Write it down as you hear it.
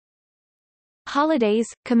Holidays,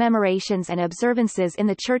 commemorations and observances in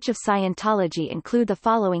the Church of Scientology include the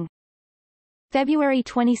following. February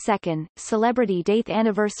 22, Celebrity Date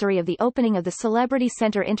Anniversary of the opening of the Celebrity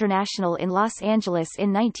Center International in Los Angeles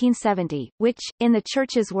in 1970, which, in the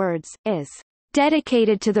Church's words, is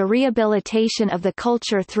dedicated to the rehabilitation of the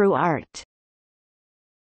culture through art.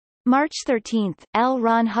 March 13, L.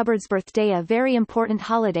 Ron Hubbard's birthday, a very important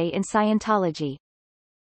holiday in Scientology.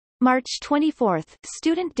 March 24,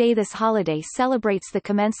 Student Day. This holiday celebrates the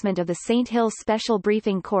commencement of the St. Hills Special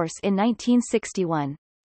Briefing Course in 1961.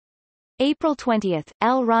 April 20,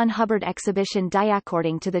 L. Ron Hubbard Exhibition Day.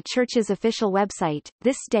 According to the Church's official website,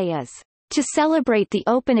 this day is to celebrate the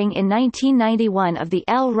opening in 1991 of the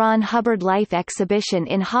L. Ron Hubbard Life Exhibition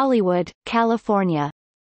in Hollywood, California.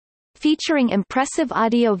 Featuring impressive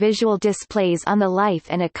audio-visual displays on the life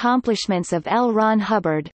and accomplishments of L. Ron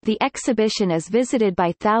Hubbard, the exhibition is visited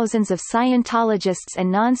by thousands of Scientologists and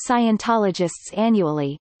non-Scientologists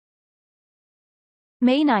annually.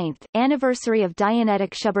 May 9, anniversary of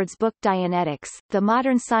Dianetics. Hubbard's book Dianetics, The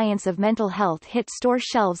Modern Science of Mental Health hit store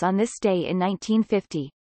shelves on this day in 1950.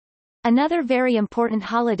 Another very important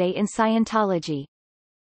holiday in Scientology.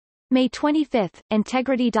 May 25,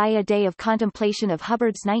 Integrity Day, a day of contemplation of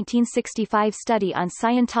Hubbard's 1965 study on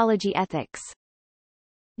Scientology ethics.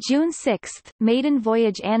 June 6, Maiden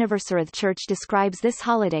Voyage Anniversary. The Church describes this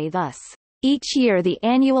holiday thus. Each year the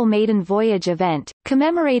annual Maiden Voyage event,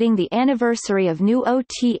 commemorating the anniversary of New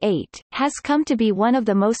OT8, has come to be one of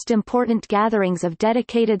the most important gatherings of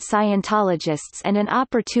dedicated Scientologists and an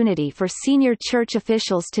opportunity for senior church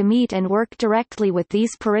officials to meet and work directly with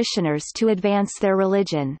these parishioners to advance their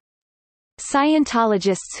religion.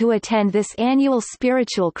 Scientologists who attend this annual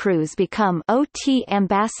spiritual cruise become OT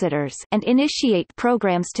ambassadors and initiate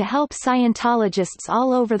programs to help Scientologists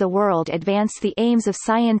all over the world advance the aims of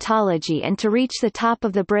Scientology and to reach the top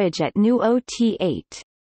of the bridge at New OT8.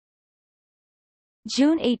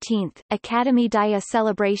 June 18, Academy Day, a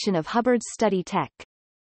celebration of Hubbard's study tech.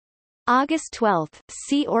 August 12,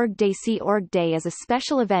 Sea Org Day. Sea Org Day is a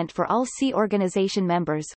special event for all Sea Organization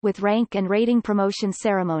members, with rank and rating promotion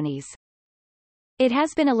ceremonies. It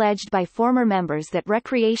has been alleged by former members that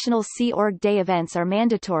recreational Sea Org Day events are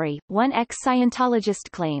mandatory. One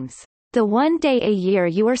ex-Scientologist claims, "The one day a year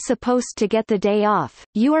you are supposed to get the day off,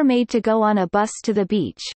 you are made to go on a bus to the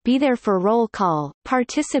beach, be there for roll call,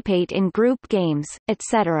 participate in group games,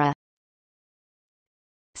 etc."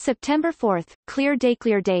 September 4, Clear Day.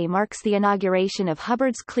 Clear Day marks the inauguration of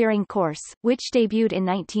Hubbard's Clearing Course, which debuted in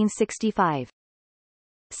 1965.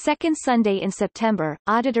 Second Sunday in September,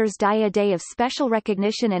 Auditors Day, a day of special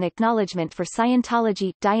recognition and acknowledgement for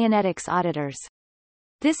Scientology, Dianetics auditors.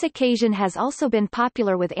 This occasion has also been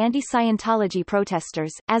popular with anti-Scientology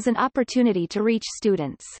protesters, as an opportunity to reach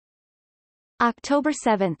students. October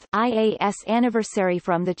 7, IAS Anniversary.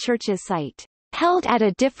 From the Church's site. Held at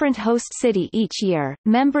a different host city each year,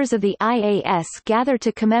 members of the IAS gather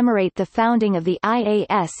to commemorate the founding of the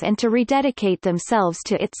IAS and to rededicate themselves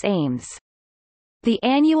to its aims. The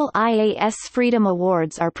annual IAS Freedom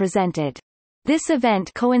Awards are presented. This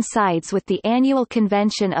event coincides with the annual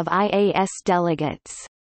convention of IAS delegates.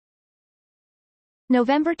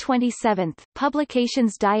 November 27,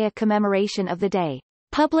 Publications Day, a commemoration of the day.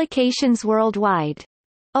 Publications Worldwide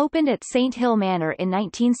opened at St. Hill Manor in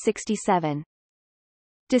 1967.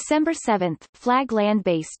 December 7, Flag Land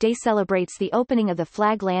Base Day celebrates the opening of the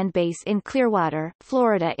Flag Land Base in Clearwater,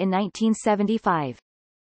 Florida in 1975.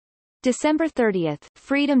 December 30,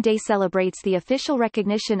 Freedom Day celebrates the official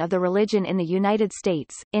recognition of the religion in the United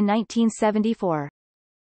States, in 1974.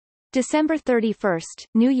 December 31,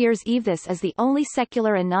 New Year's Eve. This is the only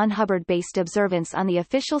secular and non-Hubbard-based observance on the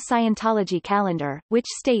official Scientology calendar, which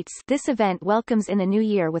states, "This event welcomes in the new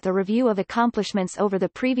year with a review of accomplishments over the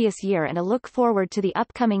previous year and a look forward to the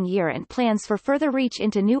upcoming year and plans for further reach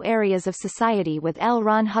into new areas of society with L.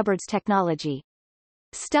 Ron Hubbard's technology."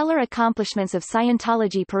 Stellar accomplishments of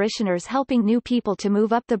Scientology parishioners helping new people to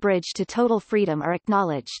move up the bridge to total freedom are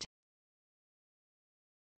acknowledged.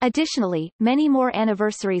 Additionally, many more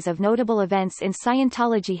anniversaries of notable events in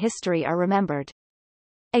Scientology history are remembered.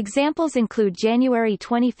 Examples include January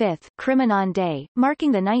 25, Criminon Day,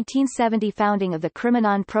 marking the 1970 founding of the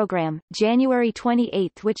Criminon program, January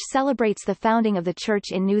 28, which celebrates the founding of the Church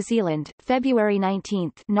in New Zealand, February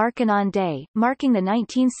 19, Narconon Day, marking the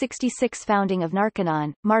 1966 founding of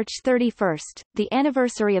Narconon, March 31, the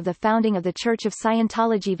anniversary of the founding of the Church of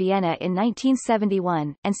Scientology Vienna in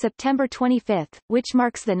 1971, and September 25, which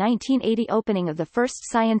marks the 1980 opening of the first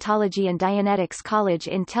Scientology and Dianetics College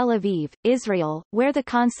in Tel Aviv, Israel, where the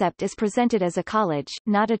concept is presented as a college,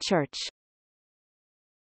 not a church.